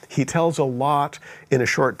goes. He tells a lot in a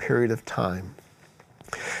short period of time.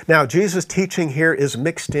 Now, Jesus' teaching here is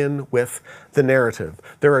mixed in with the narrative.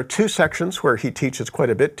 There are two sections where he teaches quite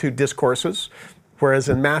a bit, two discourses, whereas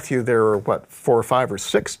in Matthew there are, 4 or 5 or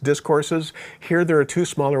 6 discourses. Here there are 2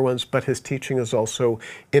 smaller ones, but his teaching is also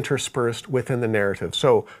interspersed within the narrative.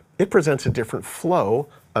 So it presents a different flow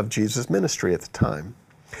of Jesus' ministry at the time.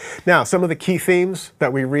 Now, some of the key themes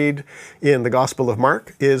that we read in the Gospel of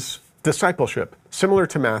Mark is discipleship, similar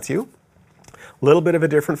to Matthew. A little bit of a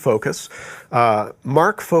different focus.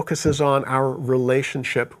 Mark focuses on our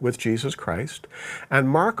relationship with Jesus Christ. And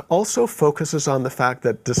Mark also focuses on the fact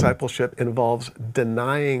that discipleship involves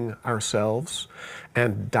denying ourselves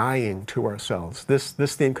and dying to ourselves. This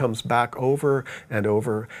theme comes back over and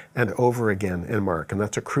over and over again in Mark, and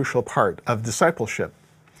that's a crucial part of discipleship.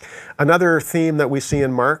 Another theme that we see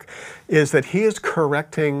in Mark is that he is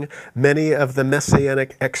correcting many of the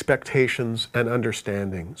messianic expectations and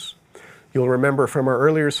understandings. You'll remember from our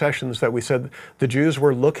earlier sessions that we said the Jews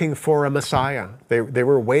were looking for a Messiah. They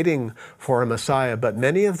were waiting for a Messiah, but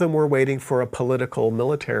many of them were waiting for a political,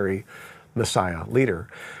 military Messiah, leader.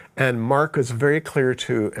 And Mark is very clear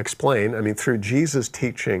to explain, through Jesus'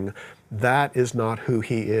 teaching, that is not who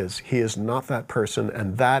he is. He is not that person,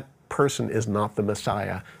 and that person is not the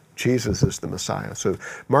Messiah. Jesus is the Messiah. So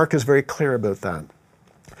Mark is very clear about that.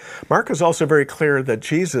 Mark is also very clear that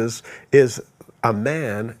Jesus is a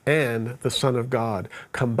man and the Son of God,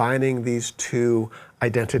 combining these two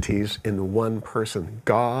identities in one person,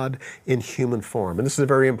 God in human form. And this is a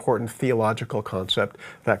very important theological concept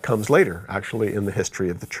that comes later, actually, in the history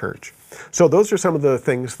of the church. So those are some of the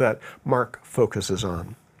things that Mark focuses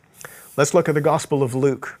on. Let's look at the Gospel of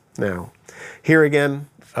Luke now. Here again,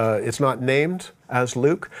 it's not named as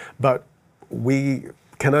Luke, but we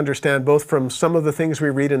can understand both from some of the things we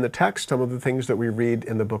read in the text, some of the things that we read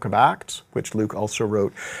in the book of Acts, which Luke also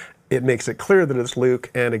wrote. It makes it clear that it's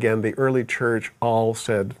Luke, and again, the early church all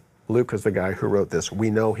said, Luke is the guy who wrote this.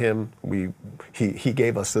 We know him. He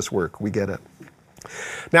gave us this work. We get it.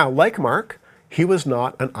 Now, like Mark, he was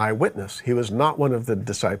not an eyewitness. He was not one of the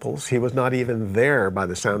disciples. He was not even there, by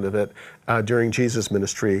the sound of it, during Jesus'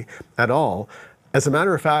 ministry at all. As a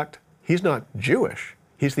matter of fact, he's not Jewish.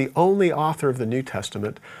 He's the only author of the New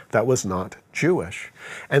Testament that was not Jewish.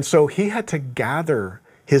 And so he had to gather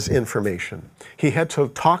his information. He had to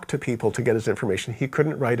talk to people to get his information. He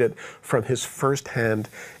couldn't write it from his firsthand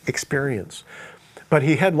experience. But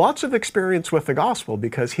he had lots of experience with the gospel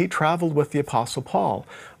because he traveled with the Apostle Paul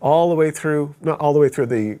all the way through, not all the way through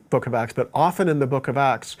the book of Acts, but often in the book of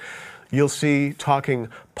Acts, you'll see talking,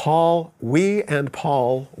 Paul, we and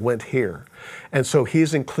Paul went here. And so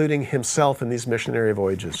he's including himself in these missionary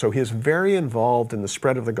voyages. So he is very involved in the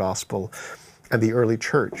spread of the gospel and the early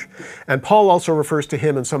church. And Paul also refers to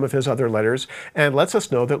him in some of his other letters and lets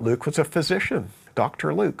us know that Luke was a physician.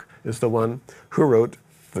 Dr. Luke is the one who wrote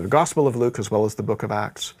the Gospel of Luke as well as the book of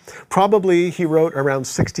Acts. Probably he wrote around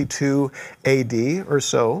 62 AD or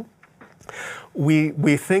so. We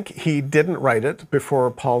think he didn't write it before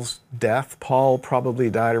Paul's death. Paul probably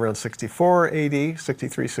died around 64 AD,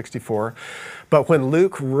 63, 64. But when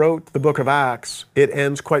Luke wrote the book of Acts, it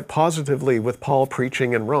ends quite positively with Paul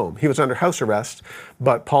preaching in Rome. He was under house arrest,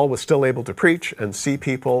 but Paul was still able to preach and see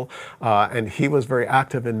people, and he was very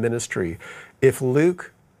active in ministry. If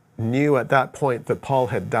Luke knew at that point that Paul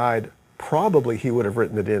had died, probably he would have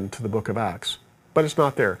written it into the book of Acts. But it's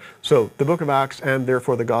not there. So the book of Acts and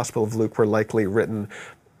therefore the Gospel of Luke were likely written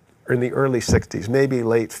in the early 60s, maybe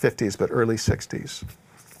late 50s, but early 60s.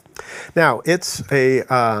 Now, it's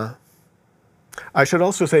I should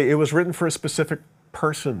also say it was written for a specific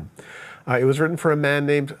person. It was written for a man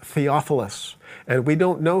named Theophilus. And we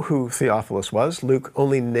don't know who Theophilus was. Luke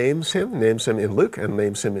only names him in Luke and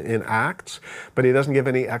names him in Acts, but he doesn't give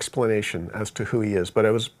any explanation as to who he is. But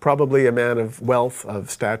it was probably a man of wealth, of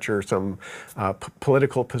stature, some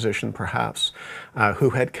political position perhaps,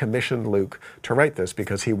 who had commissioned Luke to write this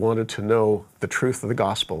because he wanted to know the truth of the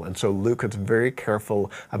gospel. And so Luke is very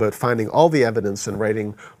careful about finding all the evidence and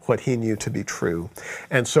writing what he knew to be true.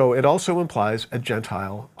 And so it also implies a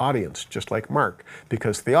Gentile audience, just like Mark,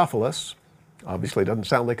 because Theophilus obviously doesn't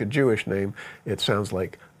sound like a Jewish name, it sounds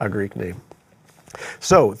like a Greek name.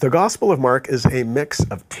 So the Gospel of Mark is a mix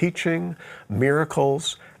of teaching,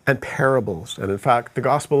 miracles, and parables. And in fact, the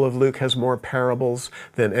Gospel of Luke has more parables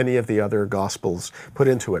than any of the other Gospels put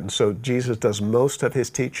into it. And so Jesus does most of his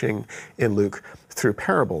teaching in Luke through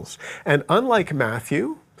parables. And unlike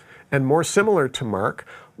Matthew, and more similar to Mark,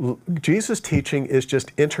 Jesus' teaching is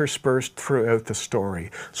just interspersed throughout the story.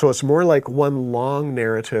 So it's more like one long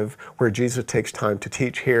narrative where Jesus takes time to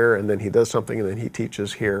teach here, and then he does something, and then he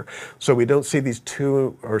teaches here. So we don't see these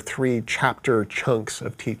 2 or 3 chapter chunks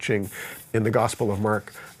of teaching in the Gospel of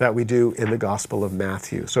Mark that we do in the Gospel of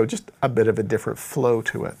Matthew. So just a bit of a different flow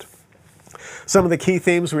to it. Some of the key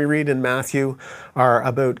themes we read in Matthew are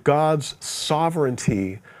about God's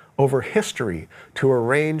sovereignty over history to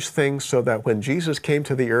arrange things so that when Jesus came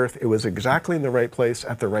to the earth, it was exactly in the right place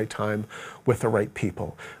at the right time with the right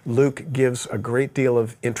people. Luke gives a great deal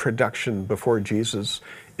of introduction before Jesus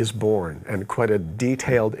is born, and quite a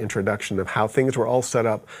detailed introduction of how things were all set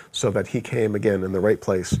up so that he came again in the right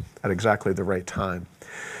place at exactly the right time.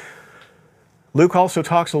 Luke also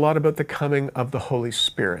talks a lot about the coming of the Holy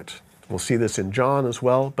Spirit. We'll see this in John as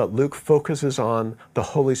well, but Luke focuses on the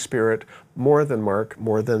Holy Spirit more than Mark,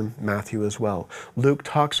 more than Matthew as well. Luke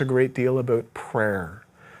talks a great deal about prayer.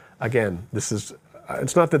 Again, it's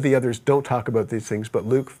not that the others don't talk about these things, but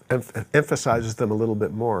Luke emphasizes them a little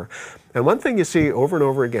bit more. And one thing you see over and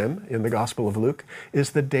over again in the Gospel of Luke is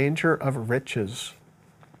the danger of riches.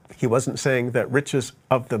 He wasn't saying that riches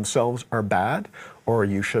of themselves are bad or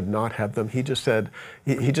you should not have them. He just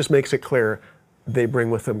makes it clear they bring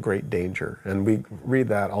with them great danger. And we read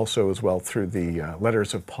that also as well through the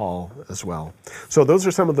letters of Paul as well. So those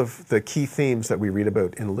are some of the key themes that we read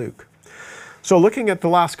about in Luke. So looking at the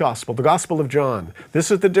last gospel, the Gospel of John, this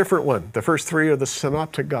is the different one. The first 3 are the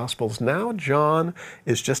synoptic gospels. Now John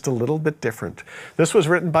is just a little bit different. This was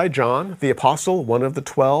written by John, the apostle, one of the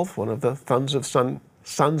 12, one of the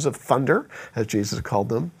sons of thunder, as Jesus called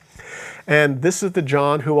them. And this is the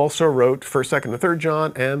John who also wrote 1st, 2nd, and 3rd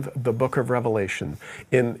John and the book of Revelation.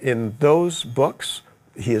 In those books,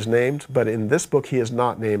 he is named, but in this book he is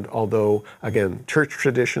not named, although, again, church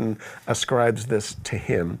tradition ascribes this to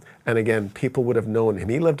him. And again, people would have known him.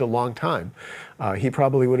 He lived a long time. He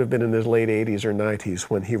probably would have been in his late 80s or 90s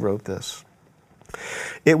when he wrote this.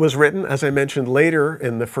 It was written, as I mentioned, later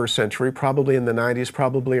in the 1st century, probably in the 90s,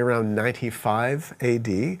 probably around 95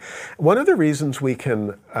 AD. One of the reasons we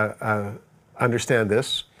can understand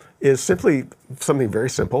this is simply something very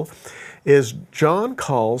simple, is John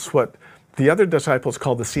calls what the other disciples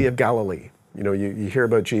called the Sea of Galilee. You know, you hear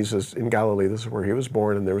about Jesus in Galilee, this is where he was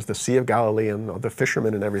born, and there was the Sea of Galilee and the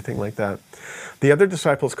fishermen and everything like that. The other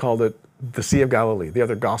disciples called it the Sea of Galilee. The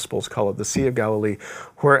other Gospels call it the Sea of Galilee,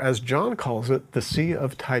 whereas John calls it the Sea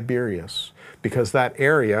of Tiberias, because that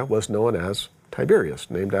area was known as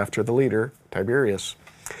Tiberias, named after the leader, Tiberius.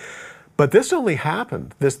 But this only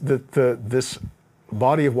happened, this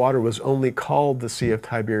body of water was only called the Sea of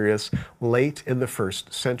Tiberias late in the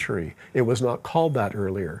 1st century. It was not called that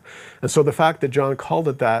earlier. And so the fact that John called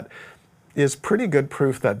it that is pretty good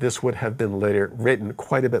proof that this would have been written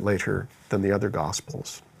quite a bit later than the other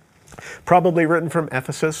Gospels. Probably written from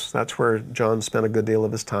Ephesus, that's where John spent a good deal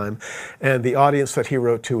of his time, and the audience that he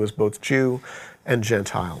wrote to was both Jew and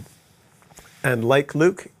Gentile. And like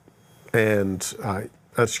Luke and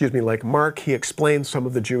like Mark, he explains some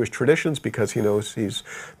of the Jewish traditions because he knows he's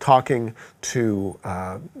talking to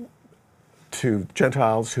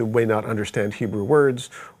Gentiles who may not understand Hebrew words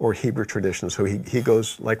or Hebrew traditions. So he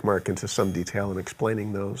goes, like Mark, into some detail in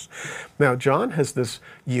explaining those. Now, John has this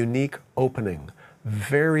unique opening,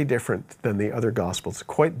 very different than the other Gospels,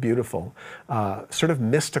 quite beautiful, sort of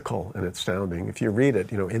mystical in its sounding. If you read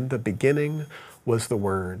it, in the beginning was the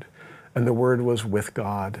Word, and the Word was with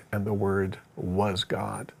God, and the Word was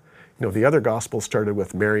God. The other Gospels started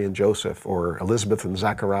with Mary and Joseph, or Elizabeth and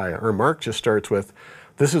Zechariah, or Mark just starts with,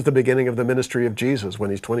 this is the beginning of the ministry of Jesus when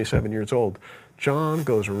he's 27 years old. John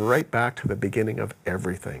goes right back to the beginning of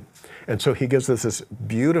everything. And so he gives us this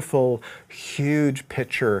beautiful, huge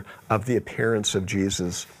picture of the appearance of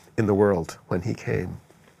Jesus in the world when he came.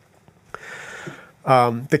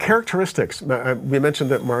 The characteristics, we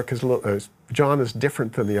mentioned that John is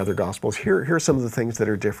different than the other Gospels. Here are some of the things that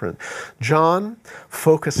are different. John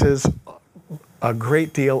focuses a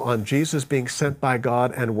great deal on Jesus being sent by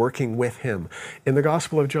God and working with him. In the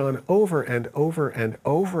Gospel of John, over and over and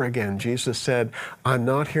over again, Jesus said, I'm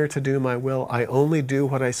not here to do my will. I only do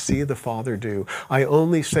what I see the Father do. I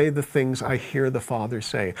only say the things I hear the Father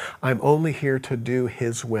say. I'm only here to do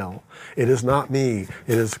his will. It is not me.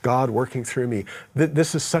 It is God working through me.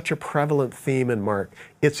 This is such a prevalent theme in Mark.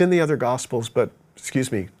 It's in the other Gospels, but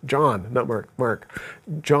John, not Mark,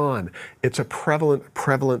 John. It's a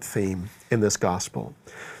prevalent theme in this gospel.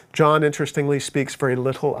 John, interestingly, speaks very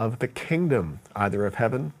little of the kingdom, either of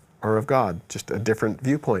heaven or of God, just a different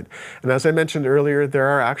viewpoint. And as I mentioned earlier, there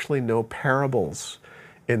are actually no parables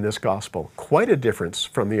in this gospel. Quite a difference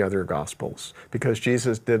from the other gospels, because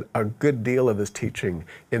Jesus did a good deal of his teaching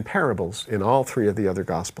in parables in all three of the other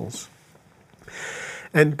gospels.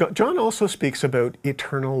 And John also speaks about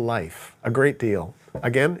eternal life a great deal.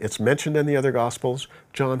 Again, it's mentioned in the other Gospels.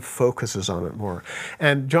 John focuses on it more.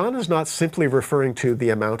 And John is not simply referring to the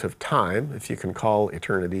amount of time, if you can call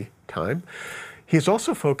eternity time. He's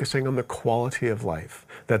also focusing on the quality of life,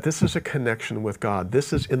 that this is a connection with God.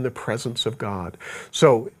 This is in the presence of God.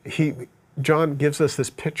 So John gives us this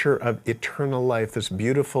picture of eternal life, this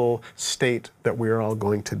beautiful state that we are all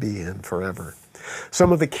going to be in forever.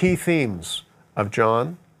 Some of the key themes of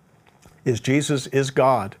John is Jesus is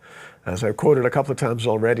God. As I've quoted a couple of times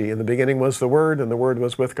already, in the beginning was the Word, and the Word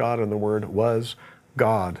was with God, and the Word was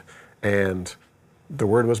God. And the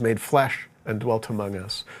Word was made flesh and dwelt among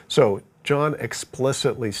us. So John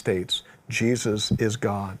explicitly states Jesus is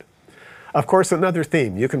God. Of course, another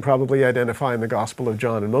theme you can probably identify in the Gospel of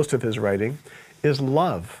John and most of his writing is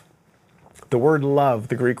love. The word love,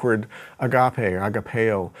 the Greek word agape or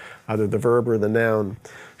agapeo, either the verb or the noun,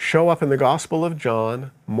 show up in the Gospel of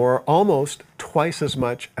John almost twice as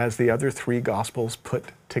much as the other three Gospels put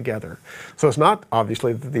together. So it's not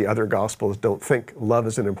obviously that the other Gospels don't think love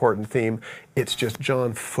is an important theme. It's just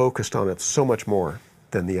John focused on it so much more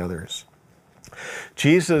than the others.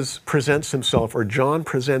 Jesus presents himself, or John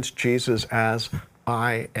presents Jesus as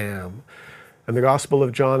I am. And the Gospel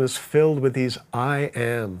of John is filled with these I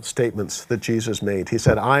am statements that Jesus made. He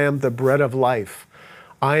said, I am the bread of life.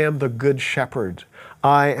 I am the good shepherd.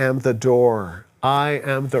 I am the door. I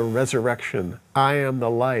am the resurrection. I am the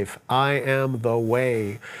life. I am the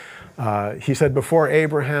way. He said, before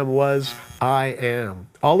Abraham was, I am.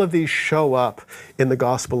 All of these show up in the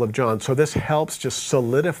Gospel of John. So this helps just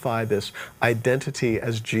solidify this identity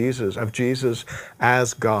as Jesus, of Jesus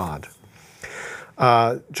as God.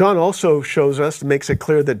 John also shows us, makes it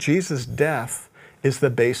clear that Jesus' death is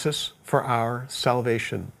the basis for our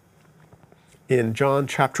salvation. In John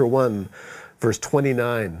chapter 1, verse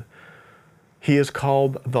 29, he is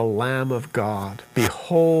called the Lamb of God.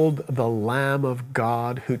 Behold the Lamb of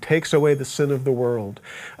God who takes away the sin of the world.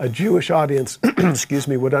 A Jewish audience,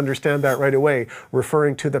 would understand that right away,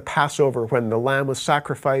 referring to the Passover when the lamb was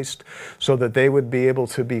sacrificed so that they would be able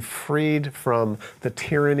to be freed from the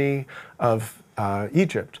tyranny of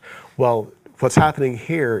Egypt. Well, what's happening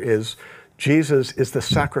here is Jesus is the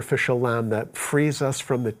sacrificial lamb that frees us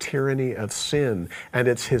from the tyranny of sin, and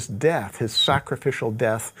it's his death, his sacrificial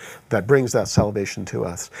death, that brings that salvation to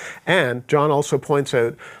us. And John also points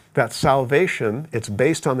out that salvation, it's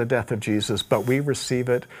based on the death of Jesus, but we receive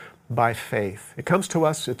it by faith. It comes to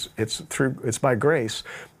us, it's by grace,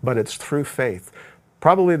 but it's through faith.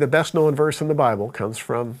 Probably the best known verse in the Bible comes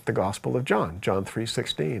from the Gospel of John, John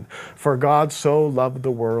 3:16. For God so loved the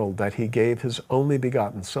world that he gave his only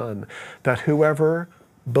begotten Son, that whoever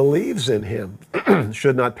believes in him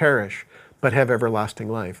should not perish, but have everlasting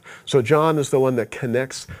life. So John is the one that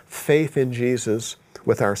connects faith in Jesus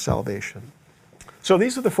with our salvation. So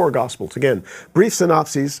these are the four Gospels. Again, brief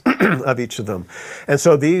synopses of each of them. And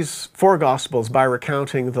so these four Gospels, by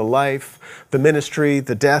recounting the life, the ministry,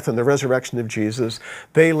 the death, and the resurrection of Jesus,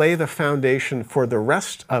 they lay the foundation for the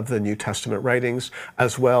rest of the New Testament writings,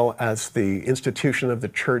 as well as the institution of the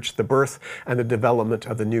church, the birth and the development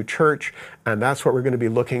of the new church. And that's what we're going to be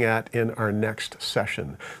looking at in our next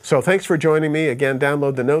session. So thanks for joining me. Again,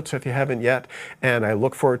 download the notes if you haven't yet. And I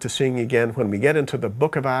look forward to seeing you again when we get into the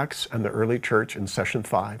book of Acts and the early church in session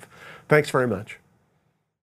 5. Thanks very much.